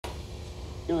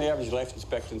You know, the average life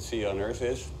expectancy on Earth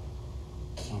is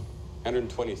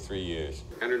 123 years.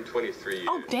 123 years.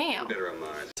 Oh, damn. Better on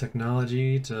Mars.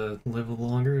 Technology to live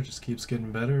longer just keeps getting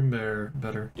better and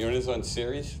better. You know what it is on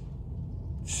Ceres?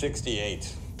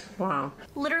 68. Wow.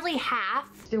 Literally half.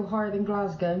 Still higher than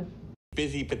Glasgow.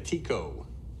 Busy Patico.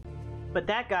 But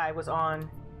that guy was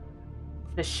on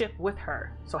the ship with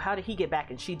her. So how did he get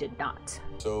back and she did not?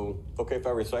 So, okay if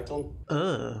I recycle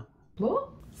them? What?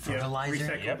 Fertilizer?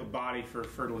 Recycle the body for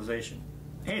fertilization.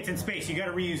 Hey, it's in space. You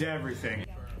gotta reuse everything.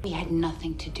 We had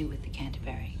nothing to do with the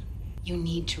Canterbury. You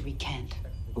need to recant.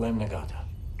 Blame Nagata.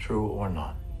 True or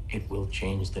not, it will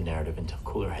change the narrative until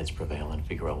cooler heads prevail and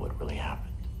figure out what really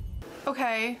happened.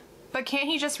 Okay, but can't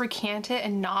he just recant it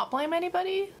and not blame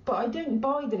anybody? But I don't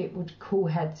buy that it would cool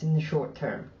heads in the short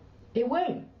term. It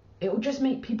won't. It will just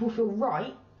make people feel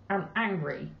right and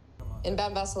angry.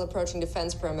 Inbound vessel approaching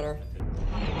defense perimeter.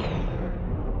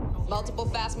 Multiple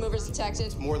fast movers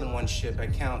detected. More than one ship. I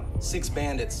count 6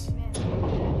 bandits.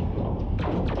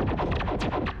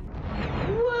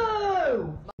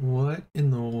 Whoa! What in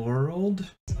the world?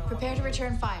 Prepare to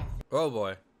return fire. Oh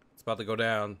boy, it's about to go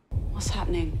down. What's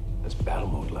happening? That's battle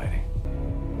mode lighting.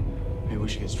 Maybe we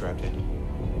should get strapped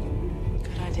in.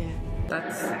 Good idea.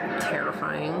 That's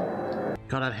terrifying.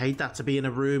 God, I'd hate that, to be in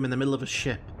a room in the middle of a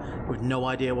ship with no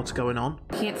idea what's going on.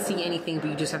 You can't see anything, but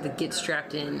you just have to get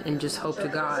strapped in and just hope to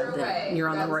God that you're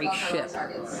on the right ship.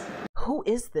 Who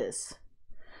is this?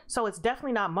 So it's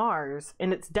definitely not Mars,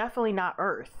 and it's definitely not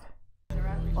Earth.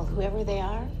 Well, whoever they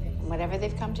are, whatever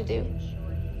they've come to do,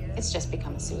 it's just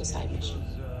become a suicide mission.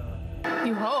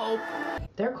 You hope.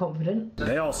 They're confident.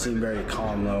 They all seem very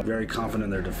calm, though. Very confident in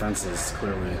their defenses,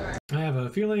 clearly. I have a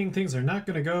feeling things are not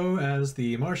going to go as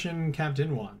the Martian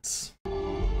captain wants.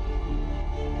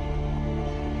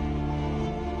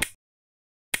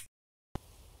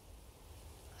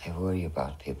 I worry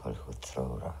about people who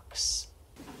throw rocks.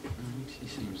 She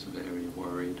seems very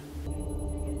worried.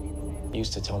 He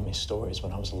used to tell me stories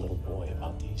when I was a little boy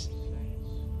about these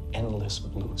endless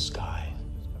blue skies,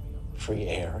 free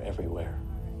air everywhere,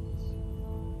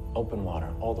 open water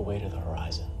all the way to the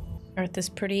horizon. Earth is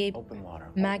pretty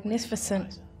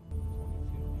magnificent.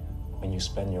 When you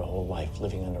spend your whole life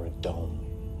living under a dome,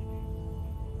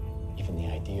 even the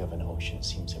idea of an ocean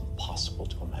seems impossible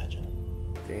to imagine.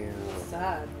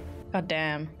 Sad. God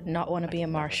damn, not want to be a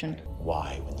Martian.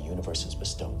 Why, when the universe has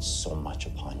bestowed so much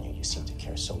upon you, you seem to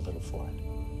care so little for it?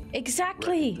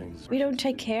 Exactly. We don't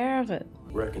take care of it.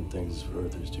 Reckon things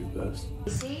Earthers do best.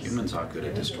 Humans are good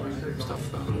at destroying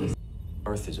stuff, though.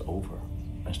 Earth is over,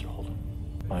 Mr. Holden.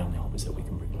 My only hope is that we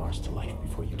can bring Mars to life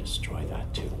before you destroy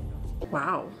that, too.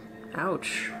 Wow.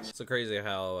 Ouch. It's so crazy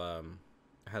how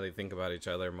they think about each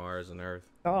other, Mars and Earth.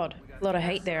 God, a lot of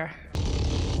hate there.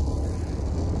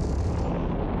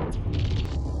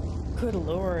 Good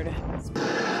lord.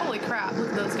 Holy crap, look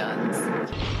at those guns.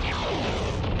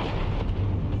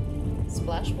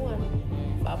 Splash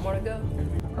 1. 5 more to go.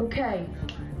 Okay,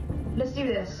 let's do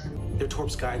this. Their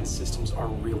Torp's guidance systems are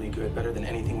really good, better than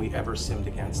anything we ever simmed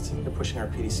against. They're pushing our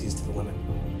PDCs to the limit.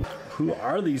 Who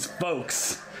are these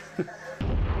folks?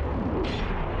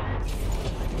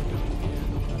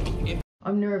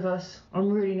 I'm nervous.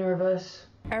 I'm really nervous.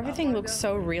 Everything looks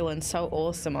so real and so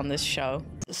awesome on this show.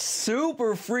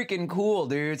 Super freaking cool,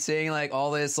 dude. Seeing like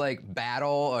all this like battle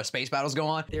or space battles go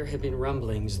on. There have been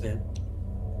rumblings that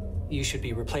you should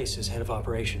be replaced as head of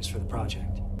operations for the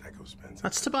project.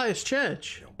 That's Tobias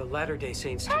Church. The Latter-day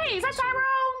Saints. Hey, is that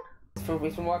Tyrone?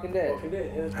 He's from Walking Dead.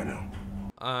 I know.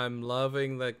 I'm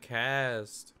loving the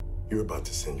cast. You're about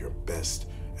to send your best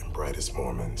and brightest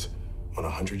Mormons on a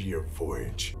 100-year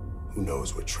voyage. Who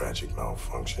knows what tragic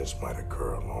malfunctions might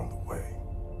occur along the way.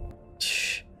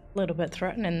 Shh, a little bit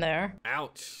threatening there.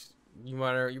 Ouch. You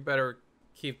better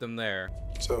keep them there.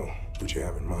 So, what you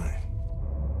have in mind?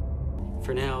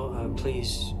 For now,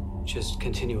 please just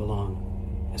continue along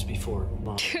as before.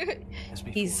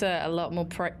 He's a lot more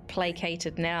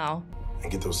placated now.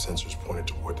 And get those sensors pointed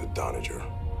toward the Donnager.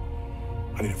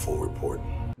 I need a full report.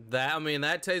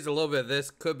 That tells a little bit.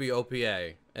 This could be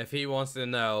OPA if he wants to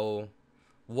know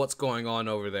what's going on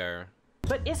over there.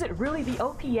 But is it really the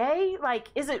OPA? Like,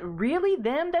 is it really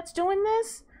them that's doing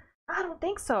this? I don't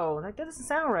think so. Like, that doesn't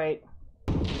sound right.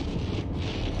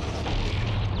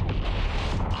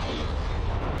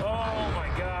 Oh my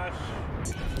gosh.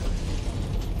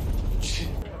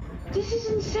 This is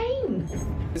insane.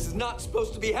 This is not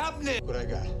supposed to be happening. What I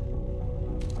got?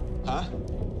 Huh?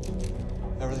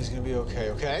 Everything's gonna be okay,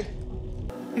 okay?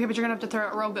 Okay, but you're gonna have to throw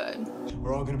it real good.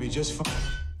 We're all gonna be just fine.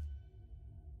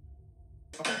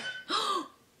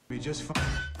 Be just fine.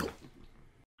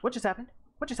 What just happened?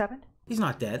 What just happened? He's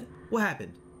not dead. What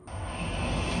happened?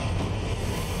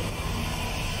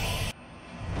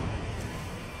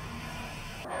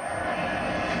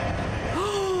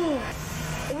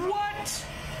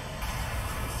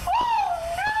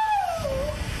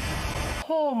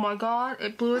 Oh my god,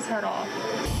 it blew his head off.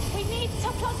 We need to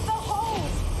plug the holes.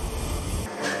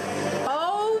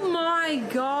 Oh my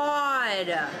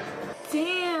god.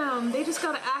 Damn, they just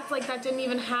gotta act like that didn't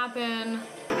even happen.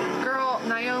 Girl,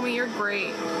 Naomi, you're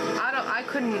great. I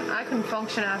couldn't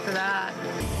function after that.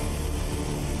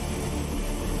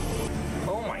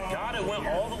 Oh my god, it went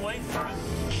all the way through.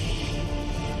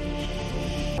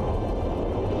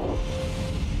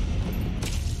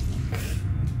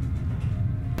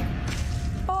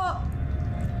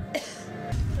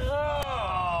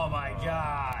 Oh my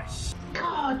gosh.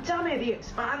 God damn it, the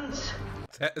Expanse.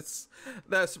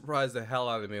 That surprised the hell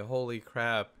out of me. Holy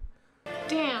crap.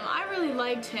 Damn, I really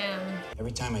liked him.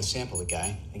 Every time I sample a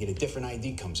guy, I get a different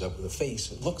ID comes up with a face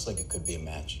that looks like it could be a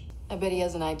match. I bet he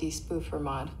has an ID spoofer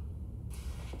mod.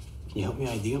 Can you help me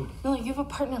ID him? Really, you have a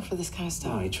partner for this kind of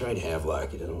stuff. No, he tried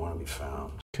Havelock. He doesn't want to be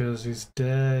found. Because he's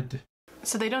dead.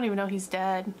 So they don't even know he's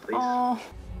dead. Oh.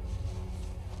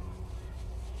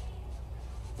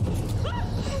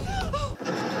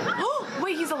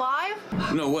 Wait, he's alive?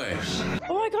 No way.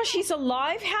 Oh my gosh, he's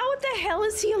alive? How the hell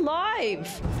is he alive?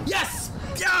 Yes!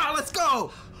 Yeah, let's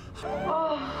go!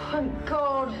 Oh, thank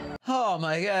God. Oh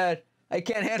my god. I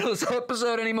can't handle this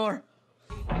episode anymore.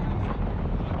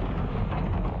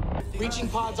 Breaching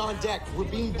pods on deck. We're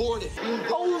being boarded.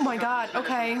 Oh my god,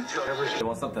 okay. They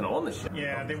want something on the ship.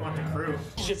 Yeah, they want the crew.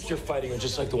 Ships you're fighting are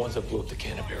just like the ones that blew up the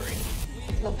Canterbury.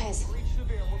 Lopez,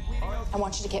 I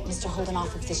want you to get Mr. Holden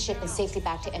off of this ship and safely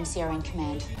back to MCRN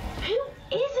Command. Who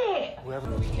is it?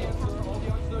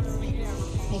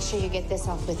 Make sure you get this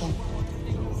off with him.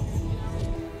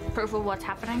 Proof of what's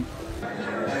happening?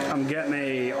 I'm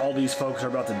getting all these folks are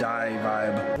about to die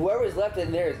vibe. Whoever's left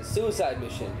in there is a suicide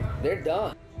mission. They're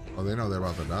done. Oh, they know they're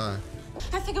about to die.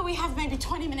 I figure we have maybe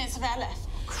 20 minutes of air left.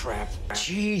 Crap.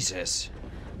 Jesus.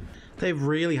 They've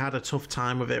really had a tough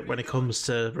time with it when it comes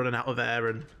to running out of air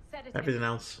and everything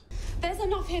else. There's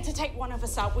enough here to take one of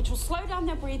us out, which will slow down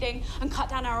their breathing and cut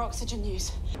down our oxygen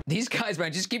use. These guys,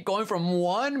 man, just keep going from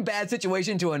one bad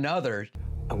situation to another.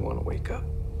 I want to wake up.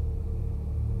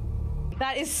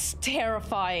 That is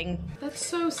terrifying. That's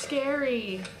so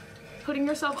scary. Putting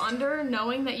yourself under,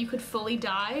 knowing that you could fully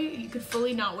die, you could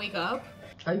fully not wake up.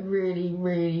 I really,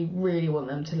 really, really want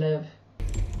them to live.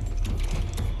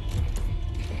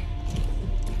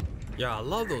 Yeah, I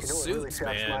love those suits,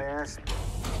 man.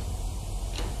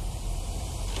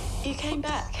 You came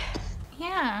back.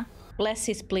 Yeah. Bless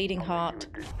his bleeding heart.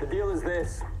 The deal is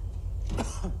this.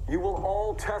 You will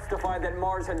all testify that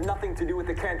Mars had nothing to do with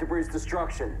the Canterbury's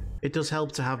destruction. It does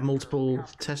help to have multiple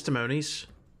testimonies.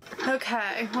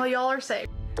 Okay, well, y'all are safe.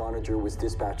 Donnager was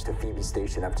dispatched to Phoebe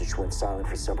Station after she went silent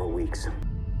for several weeks.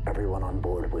 Everyone on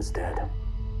board was dead.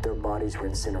 Their bodies were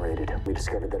incinerated. We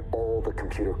discovered that all the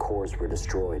computer cores were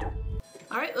destroyed.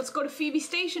 All right, let's go to Phoebe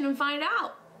Station and find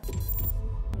out.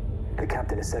 The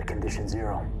captain has set condition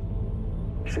 0.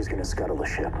 She's gonna scuttle the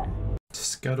ship.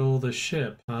 Scuttle the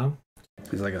ship, huh?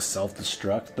 It's like a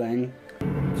self-destruct thing.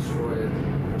 Destroy it.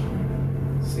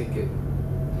 Seek it.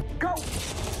 Go!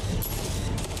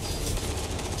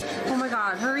 Oh my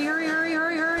god, hurry, hurry, hurry,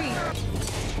 hurry, hurry.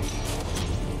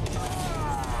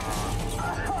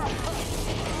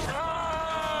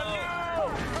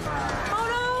 Oh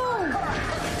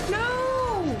no! No!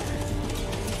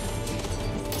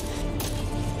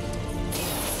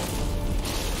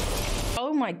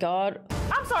 Oh my god.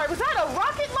 I'm sorry, was that a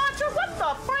rocket launcher? What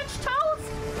the French toast?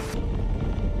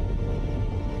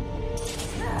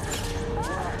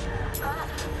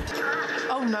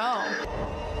 Oh no.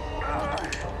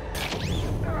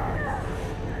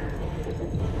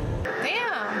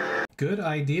 Damn. Good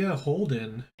idea,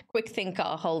 Holden. Quick thinker,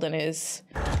 Holden is.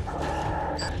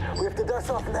 We have to dust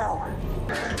off now.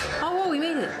 Oh, we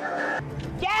made it.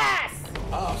 Yes!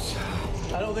 Oh,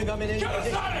 I don't think I'm in any. Get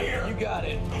us out of here! You got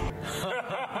it.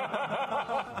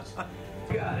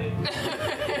 Got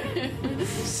it.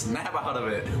 Snap out of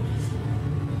it.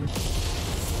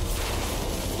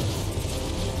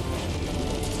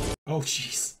 Oh,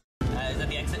 jeez. Is that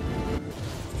the exit?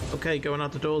 Okay, going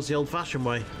out the doors the old-fashioned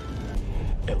way.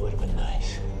 It would have been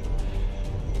nice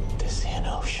to see an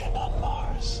ocean on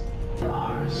Mars.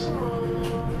 Mars.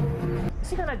 Is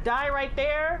he gonna die right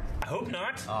there? I hope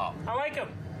not. Oh. I like him.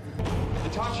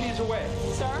 Hitachi is away.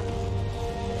 Sir?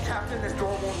 Captain, this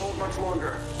door won't hold much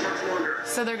longer. Much longer.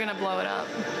 So they're gonna blow it up.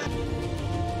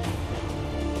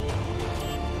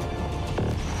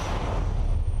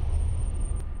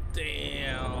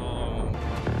 Damn.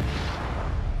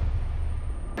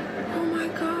 Oh my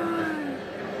god.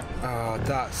 Oh,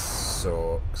 that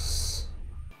sucks.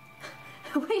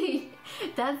 Wait,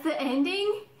 that's the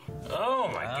ending? Oh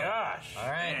my gosh. All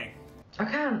right. I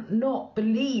can't not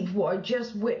believe what I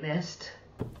just witnessed.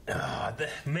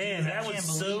 Man, that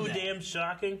was so damn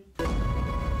shocking.